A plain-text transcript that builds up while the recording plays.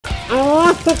I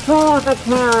lost control of the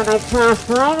car and I crashed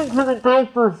right into the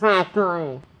diaper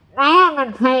factory. Now I'm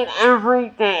in pain every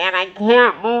day and I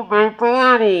can't move my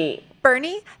body.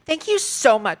 Bernie, thank you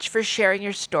so much for sharing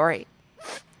your story.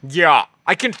 Yeah,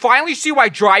 I can finally see why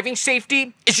driving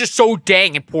safety is just so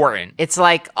dang important. It's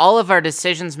like all of our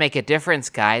decisions make a difference,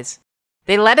 guys.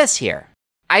 They led us here.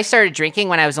 I started drinking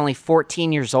when I was only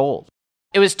 14 years old.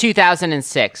 It was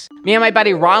 2006. Me and my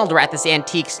buddy Ronald were at this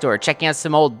antique store checking out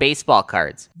some old baseball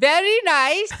cards. Very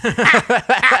nice.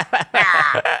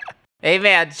 Hey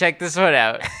man, check this one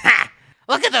out.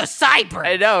 Look at those sideburns.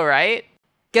 I know, right?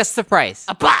 Guess the price.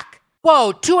 $1.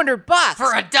 Whoa, $200.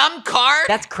 For a dumb card?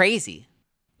 That's crazy.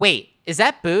 Wait, is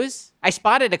that booze? I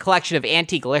spotted a collection of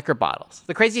antique liquor bottles.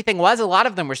 The crazy thing was, a lot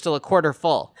of them were still a quarter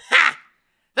full. Ha!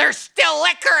 There's still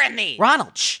liquor in these.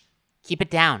 Ronald, shh. Keep it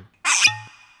down.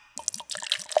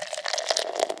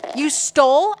 You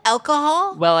stole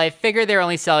alcohol? Well, I figure they're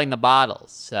only selling the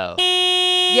bottles, so.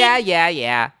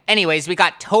 Yeah. Anyways, we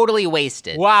got totally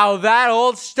wasted. Wow, that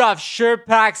old stuff sure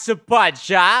packs a punch,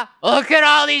 huh? Look at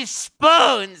all these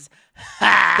spoons.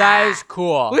 That is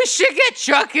cool. We should get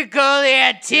drunk and go to the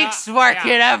antiques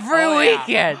market every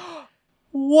weekend.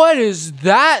 What is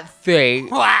that thing?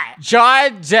 What?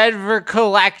 John Denver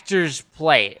Collector's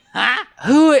Plate. Huh?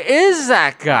 Who is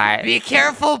that guy? Be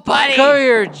careful, buddy. Come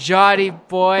here, Johnny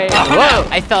boy. Whoa,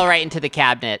 I fell right into the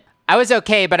cabinet. I was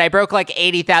okay, but I broke like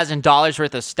 $80,000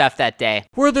 worth of stuff that day.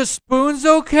 Were the spoons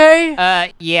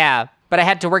okay? Yeah, but I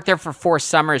had to work there for 4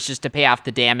 summers just to pay off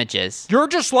the damages. You're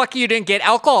just lucky you didn't get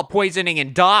alcohol poisoning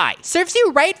and die. Serves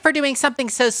you right for doing something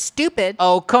so stupid.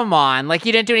 Oh, come on. Like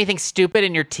you didn't do anything stupid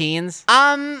in your teens?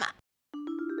 The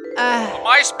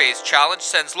MySpace challenge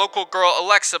sends local girl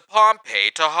Alexa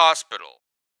Pompey to hospital.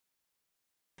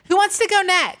 Who wants to go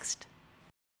next?